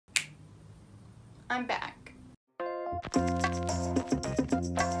I'm back.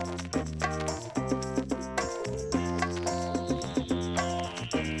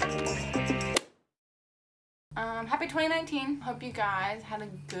 Happy 2019. Hope you guys had a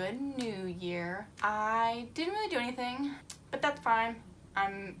good new year. I didn't really do anything, but that's fine.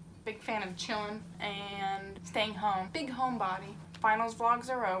 I'm a big fan of chilling and staying home. Big homebody. Finals vlogs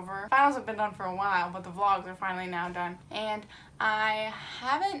are over. Finals have been done for a while, but the vlogs are finally now done. And I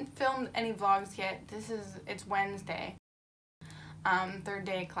haven't filmed any vlogs yet. It's Wednesday. Third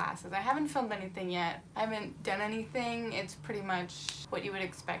day of classes. I haven't filmed anything yet. I haven't done anything. It's pretty much what you would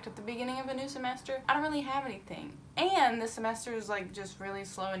expect at the beginning of a new semester. I don't really have anything. And this semester is like just really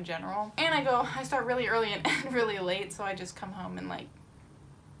slow in general. And I start really early and end really late, so I just come home and like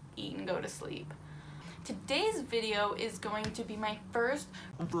eat and go to sleep. Today's video is going to be my first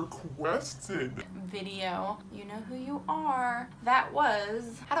requested video. You know who you are. That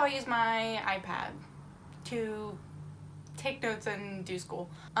was, how do I use my iPad to take notes and do school?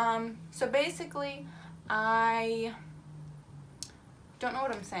 So basically, I don't know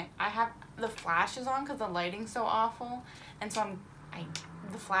what I'm saying. I have the flashes on because the lighting's so awful, and so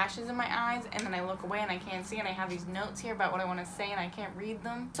the flashes in my eyes, and then I look away and I can't see, and I have these notes here about what I want to say and I can't read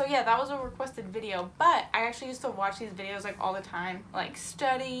them. So yeah, that was a requested video, but I actually used to watch these videos like all the time, like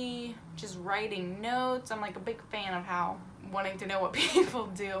study, just writing notes. I'm like a big fan of wanting to know what people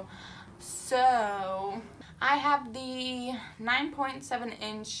do. So I have the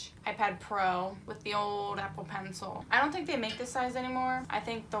 9.7-inch iPad Pro with the old Apple Pencil. I don't think they make this size anymore. I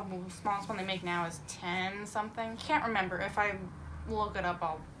think the smallest one they make now is 10 something. Can't remember. If I look it up,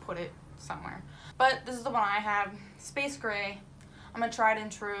 I'll put it somewhere. But this is the one I have. Space gray. I'm a tried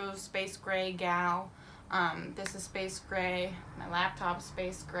and true space gray gal. This is space gray. My laptop's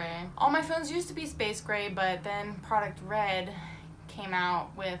space gray. All my phones used to be space gray, but then Product Red came out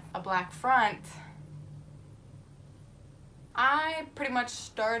with a black front. I pretty much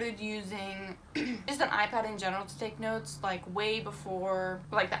started using just an iPad in general to take notes like way before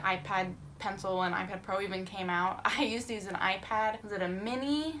like the iPad Pencil and iPad Pro even came out. I used to use an iPad. Was it a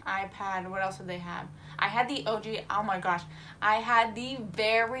mini iPad? What else did they have? I had the OG. Oh my gosh. I had the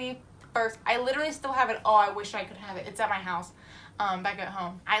very first. I literally still have it. Oh, I wish I could have it. It's at my house, back at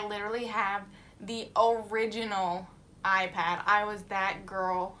home. I literally have the original iPad. I was that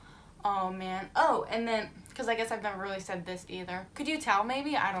girl. Oh man. Oh, and then, because I guess I've never really said this either. Could you tell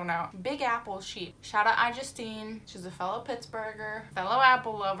maybe? I don't know. Big Apple sheep. Shout out Justine. She's a fellow Pittsburgher, fellow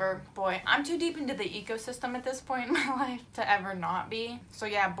Apple lover. Boy, I'm too deep into the ecosystem at this point in my life to ever not be. So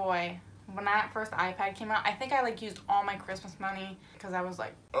yeah, boy, when that first iPad came out, I think I like used all my Christmas money because I was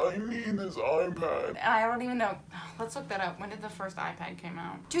like, I need this iPad. And I don't even know. Let's look that up. When did the first iPad came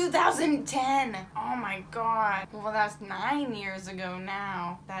out? 2010. Oh my god. Well, that's 9 years ago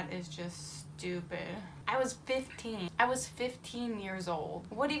now. That is just stupid. I was 15. I was 15 years old.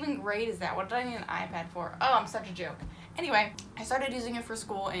 What even grade is that? What did I need an iPad for? Oh, I'm such a joke. Anyway, I started using it for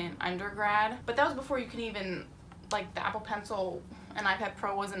school in undergrad, but that was before you could even, like, the Apple Pencil and iPad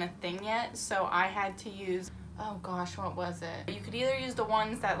Pro wasn't a thing yet, so I had to use, oh gosh, what was it? You could either use the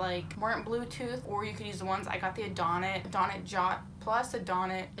ones that like weren't Bluetooth, or you could use the ones, I got the Adonit Jot Plus,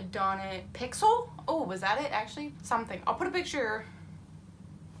 Adonit Pixel? Oh, was that it actually? Something. I'll put a picture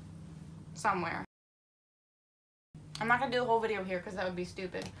somewhere. I'm not gonna do the whole video here because that would be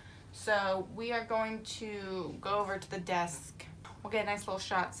stupid. So we are going to go over to the desk. We'll get a nice little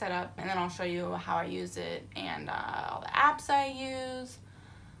shot set up, and then I'll show you how I use it and all the apps I use.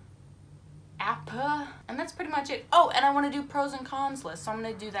 And that's pretty much it. Oh, and I want to do pros and cons list, so I'm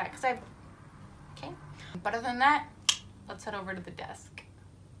going to do that because okay. But other than that, let's head over to the desk.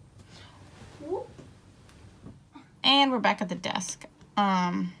 Whoop. And we're back at the desk.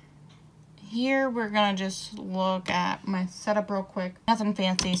 Here we're gonna just look at my setup real quick. Nothing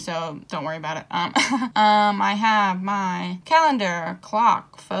fancy, so don't worry about it. I have my calendar,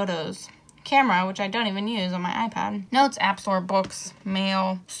 clock, photos, camera, which I don't even use on my iPad, notes, app store, books,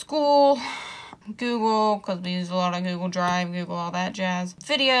 mail, school, Google, because we use a lot of Google Drive, Google, all that jazz,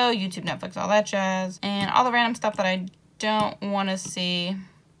 video, YouTube, Netflix, all that jazz, and all the random stuff that I don't want to see,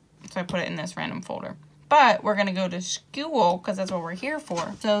 so I put it in this random folder. But we're going to go to school because that's what we're here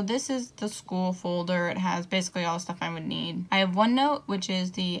for. So this is the school folder. It has basically all the stuff I would need. I have OneNote, which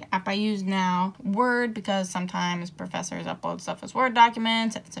is the app I use now. Word, because sometimes professors upload stuff as Word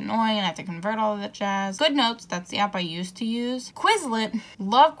documents. It's annoying. I have to convert all of that jazz. GoodNotes, that's the app I used to use. Quizlet,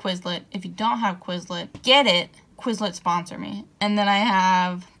 love Quizlet. If you don't have Quizlet, get it. Quizlet sponsor me. And then I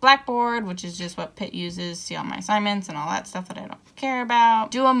have Blackboard, which is just what Pitt uses, see all my assignments and all that stuff that I don't care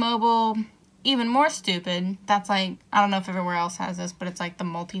about. Duo Mobile, even more stupid, that's like, I don't know if everywhere else has this, but it's like the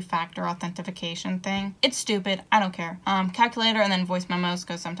multi-factor authentication thing. It's stupid. I don't care. Calculator and then voice memos,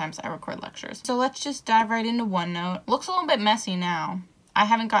 because sometimes I record lectures. So let's just dive right into OneNote. Looks a little bit messy now. I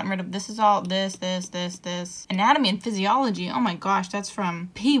haven't gotten rid of, this is all this. Anatomy and physiology. Oh my gosh, that's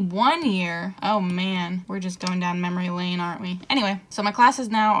from P1 year. Oh man, we're just going down memory lane, aren't we? Anyway, so my classes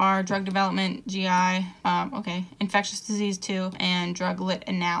now are drug development, GI, infectious disease 2, and drug lit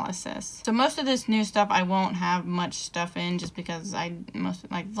analysis. So most of this new stuff I won't have much stuff in just because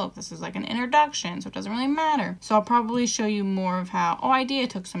look, this is like an introduction, so it doesn't really matter. So I'll probably show you more of how, IDEA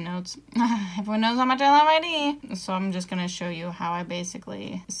took some notes. Everyone knows how much I love IDEA. So I'm just gonna show you how I basically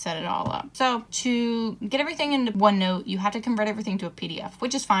set it all up. So to get everything into OneNote, you have to convert everything to a PDF,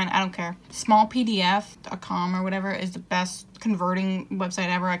 which is fine. I don't care. Smallpdf.com or whatever is the best converting website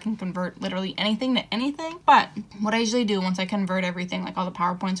ever. I can convert literally anything to anything. But what I usually do once I convert everything, like all the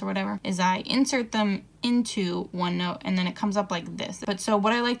PowerPoints or whatever, is I insert them into OneNote and then it comes up like this. But so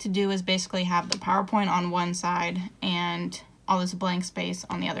what I like to do is basically have the PowerPoint on one side and all this blank space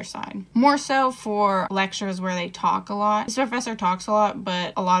on the other side. More so for lectures where they talk a lot. This professor talks a lot,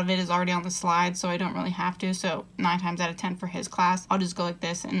 but a lot of it is already on the slides, so I don't really have to. So 9 times out of 10 for his class, I'll just go like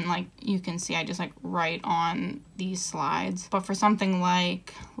this, and like you can see, I just like write on these slides. But for something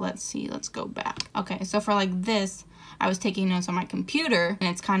like, let's go back. Okay, so for like this, I was taking notes on my computer, and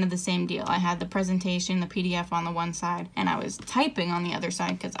it's kind of the same deal. I had the presentation, the PDF on the one side, and I was typing on the other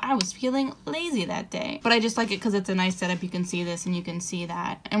side because I was feeling lazy that day. But I just like it because it's a nice setup. You can see this and you can see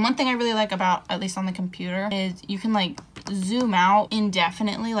that. And one thing I really like about, at least on the computer, is you can like zoom out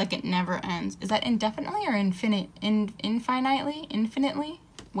indefinitely, like it never ends. Is that indefinitely or infinitely?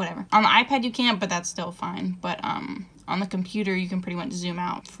 Whatever. On the iPad you can't, but that's still fine. But on the computer you can pretty much zoom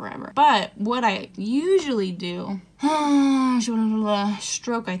out forever. But what I usually do,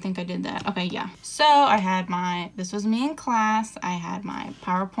 stroke, I think I did that. Okay, yeah. So I had this was me in class. I had my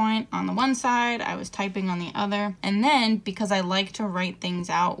PowerPoint on the one side. I was typing on the other. And then because I like to write things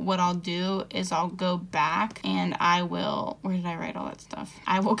out, what I'll do is I'll go back and I will, where did I write all that stuff?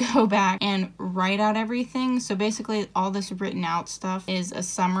 I will go back and write out everything. So basically all this written out stuff is a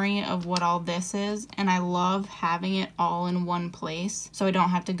summary of what all this is. And I love having it all in one place. So I don't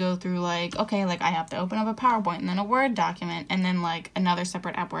have to go through like, okay, like I have to open up a PowerPoint and then a Word document and then like another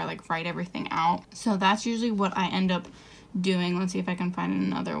separate app where I like write everything out. So that's usually what I end up doing. Let's see if I can find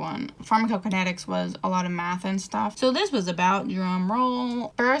another one. Pharmacokinetics was a lot of math and stuff. So this was about, drum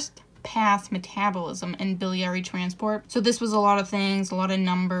roll, first pass metabolism and biliary transport. So this was a lot of things, a lot of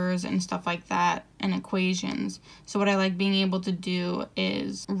numbers and stuff like that, and equations. So what I like being able to do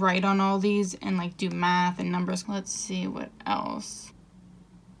is write on all these and like do math and numbers. Let's see what else.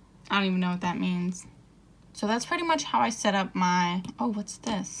 I don't even know what that means. So that's pretty much how I set up my, what's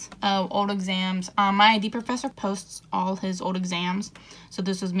this? Old exams. My ID professor posts all his old exams. So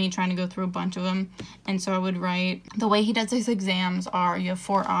this was me trying to go through a bunch of them. And so I would write, the way he does his exams are you have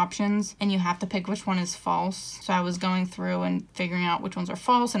 4 options and you have to pick which one is false. So I was going through and figuring out which ones are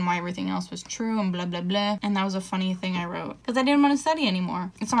false and why everything else was true and blah, blah, blah. And that was a funny thing I wrote because I didn't want to study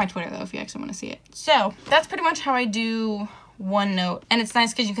anymore. It's on my Twitter though, if you actually want to see it. So that's pretty much how I do OneNote, and it's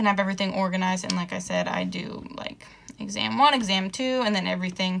nice because you can have everything organized, and like I said, I do like exam 1, exam 2, and then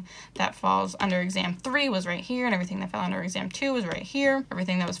everything that falls under exam 3 was right here, and everything that fell under exam 2 was right here.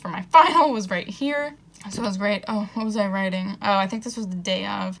 Everything that was for my final was right here. So it was great. Oh, what was I writing? Oh, I think this was the day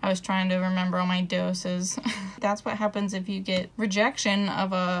of. I was trying to remember all my doses. That's what happens if you get rejection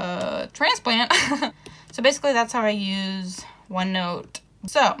of a transplant. So basically that's how I use OneNote.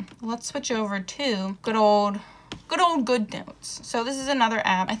 So let's switch over to good old GoodNotes. So this is another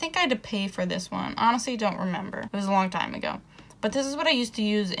app. I think I had to pay for this one. Honestly, don't remember. It was a long time ago. But this is what I used to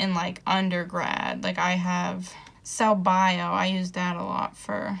use in like undergrad. Like I have Cell Bio. I used that a lot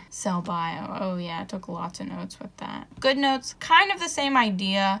for Cell Bio. Oh yeah, I took lots of notes with that. GoodNotes, kind of the same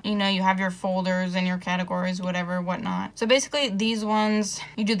idea. You know, you have your folders and your categories, whatever, whatnot. So basically these ones,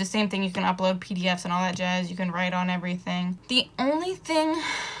 you do the same thing. You can upload PDFs and all that jazz. You can write on everything. The only thing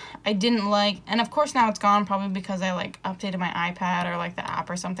I didn't like, and of course now it's gone probably because I like updated my iPad or like the app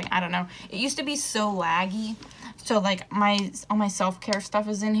or something, I don't know. It used to be so laggy. So like all my self-care stuff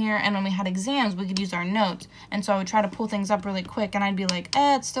is in here, and when we had exams we could use our notes, and so I would try to pull things up really quick and I'd be like,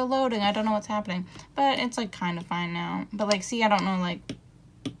 it's still loading, I don't know what's happening. But it's like kind of fine now. But like, see, I don't know, like,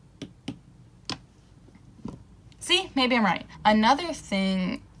 see, maybe I'm right. Another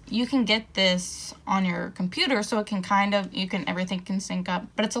thing you can get this on your computer, so it can kind of, everything can sync up,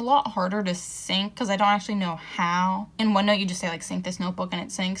 but it's a lot harder to sync because I don't actually know how. In OneNote, you just say like sync this notebook and it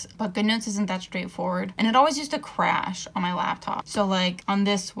syncs, but GoodNotes isn't that straightforward, and it always used to crash on my laptop. So like on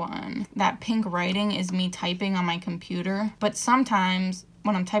this one, that pink writing is me typing on my computer, but sometimes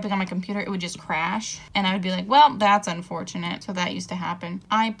when I'm typing on my computer, it would just crash, and I would be like, well, that's unfortunate. So that used to happen.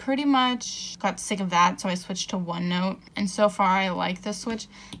 I pretty much got sick of that, so I switched to OneNote, and so far I like this switch.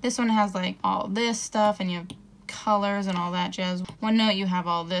 This one has like all this stuff, and you have colors and all that jazz. OneNote, you have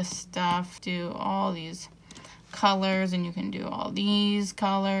all this stuff, do all these colors, and you can do all these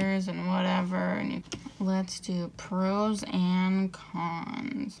colors and whatever, and let's do pros and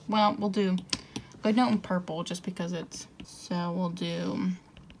cons. Well, we'll do GoodNote in purple just because it's, so we'll do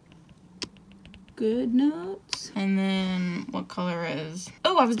GoodNotes, and then what color is,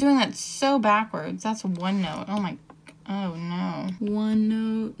 oh, I was doing that so backwards. That's OneNote. Oh no.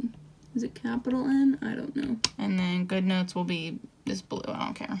 OneNote, is it capital N? I don't know. And then GoodNotes will be this blue. I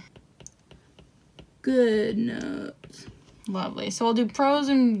don't care. GoodNotes. Lovely. So we'll do pros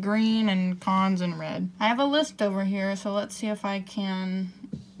in green and cons in red. I have a list over here, so let's see if I can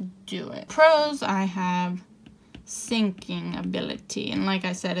do it. Pros, I have syncing ability, and like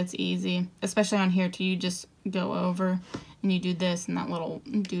I said, it's easy, especially on here too. You just go over and you do this, and that little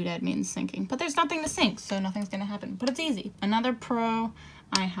doodad means syncing, but there's nothing to sync, so nothing's gonna happen, but it's easy. Another pro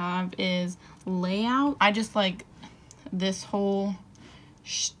I have is layout. I just like this whole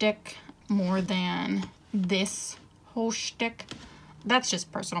shtick more than this whole shtick. That's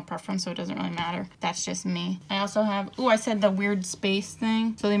just personal preference, so it doesn't really matter. That's just me. I also have, oh, I said the weird space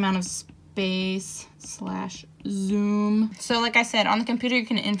thing. So the amount of space / zoom. So like I said, on the computer, you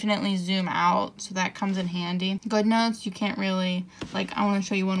can infinitely zoom out, so that comes in handy. GoodNotes, you can't really, like, I want to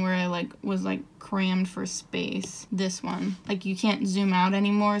show you one where I like was like crammed for space. This one, like, you can't zoom out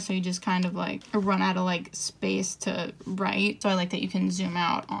anymore, so you just kind of like run out of like space to write. So I like that you can zoom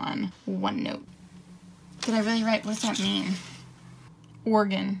out on OneNote. Did I really write? What does that mean?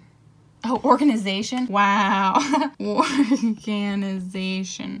 Organ. Oh, organization? Wow.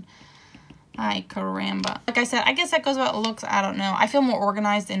 Organization. Ay, caramba. Like I said, I guess that goes about looks. I don't know. I feel more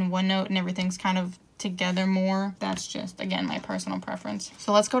organized in OneNote, and everything's kind of together more. That's just, again, my personal preference.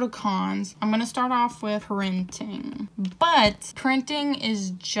 So let's go to cons. I'm going to start off with printing. But printing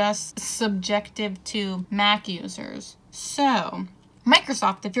is just subjective to Mac users. So,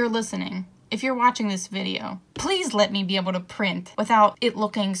 Microsoft, if you're listening, if you're watching this video, please let me be able to print without it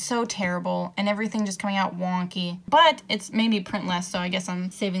looking so terrible and everything just coming out wonky. But it's made me print less, so I guess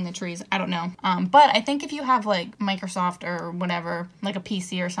I'm saving the trees. I don't know. But I think if you have like Microsoft or whatever, like a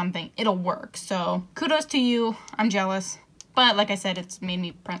PC or something, it'll work. So kudos to you. I'm jealous. But like I said, it's made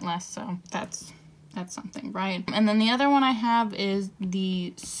me print less, so that's something, right? And then the other one I have is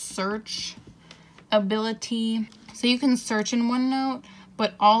the search ability. So you can search in OneNote,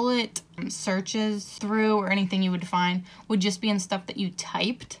 but all it searches through, or anything you would find, would just be in stuff that you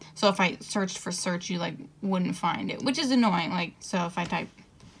typed. So if I searched for search, you like wouldn't find it, which is annoying. Like, so if I type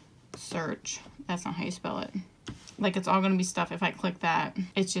search, that's not how you spell it. Like, it's all gonna be stuff, if I click that,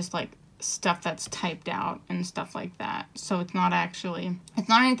 it's just like stuff that's typed out and stuff like that. So it's not actually, it's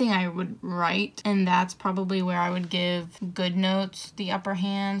not anything I would write, and that's probably where I would give GoodNotes the upper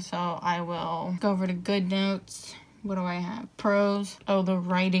hand. So I will go over to GoodNotes. What do I have? Pros. Oh, the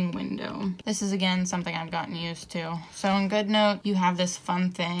writing window. This is, again, something I've gotten used to. So in GoodNote, you have this fun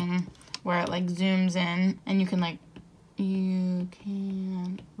thing where it like zooms in, and you can like, you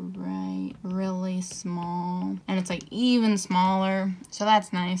can write really small, and it's like even smaller, so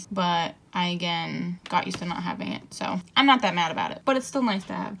that's nice. But I, again, got used to not having it, so I'm not that mad about it, but it's still nice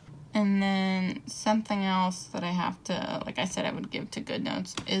to have. And then something else that I have to, like I said, I would give to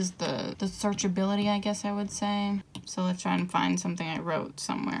GoodNotes is the searchability, I guess I would say. So let's try and find something I wrote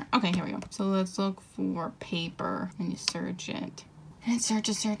somewhere. Okay, here we go. So let's look for paper, and you search it. And it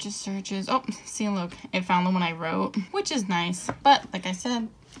searches, searches, searches. Oh, see, look, it found the one I wrote, which is nice. But like I said,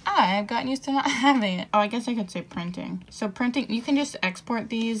 I've gotten used to not having it. Oh, I guess I could say printing. So printing, you can just export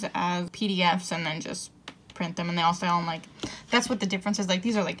these as PDFs and then just print them. And they all say on like, that's what the difference is. Like,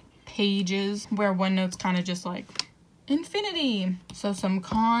 these are like pages, where OneNote's kind of just like infinity. So some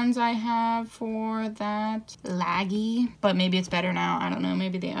cons I have for that: laggy, but maybe it's better now. I don't know,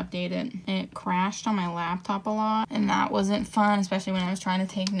 maybe they update it. It crashed on my laptop a lot, and that wasn't fun, especially when I was trying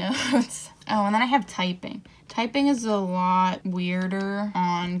to take notes. Oh, and then I have typing. Typing is a lot weirder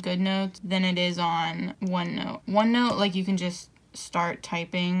on GoodNotes than it is on OneNote. OneNote, like, you can just start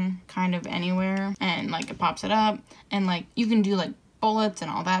typing kind of anywhere, and like it pops it up, and like you can do like bullets and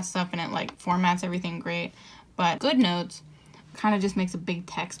all that stuff, and it like formats everything great. But GoodNotes, kind of just makes a big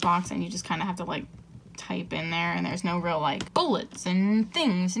text box, and you just kind of have to like type in there, and there's no real like bullets and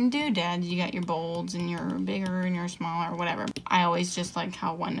things and doodads. You got your bolds and your bigger and your smaller, whatever. I always just like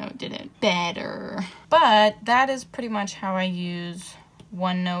how OneNote did it better. But that is pretty much how I use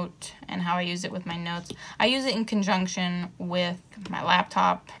OneNote and how I use it with my notes. I use it in conjunction with my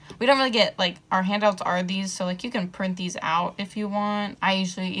laptop. We don't really get, like, our handouts are these, so like you can print these out if you want. I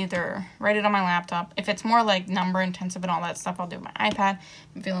usually either write it on my laptop. If it's more like number intensive and all that stuff, I'll do it with my iPad.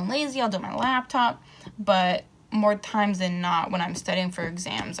 If I'm feeling lazy, I'll do it on my laptop. But more times than not, when I'm studying for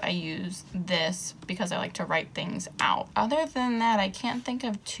exams, I use this because I like to write things out. Other than that, I can't think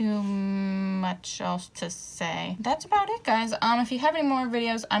of too much else to say. That's about it, guys. If you have any more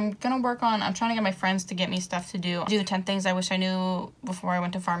videos, I'm trying to get my friends to get me stuff to do the 10 things I wish I knew before I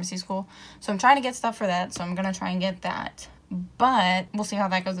went to pharmacy school. So I'm trying to get stuff for that, so I'm gonna try and get that. But we'll see how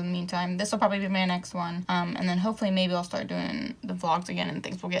that goes in the meantime. This will probably be my next one. And then hopefully maybe I'll start doing the vlogs again and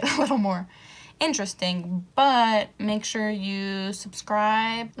things will get a little more interesting. But make sure you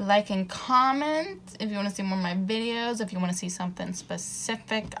subscribe, like, and comment if you want to see more of my videos. If you want to see something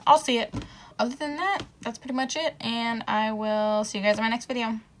specific, I'll see it. Other than that, that's pretty much it, and I will see you guys in my next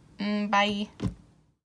video. Bye.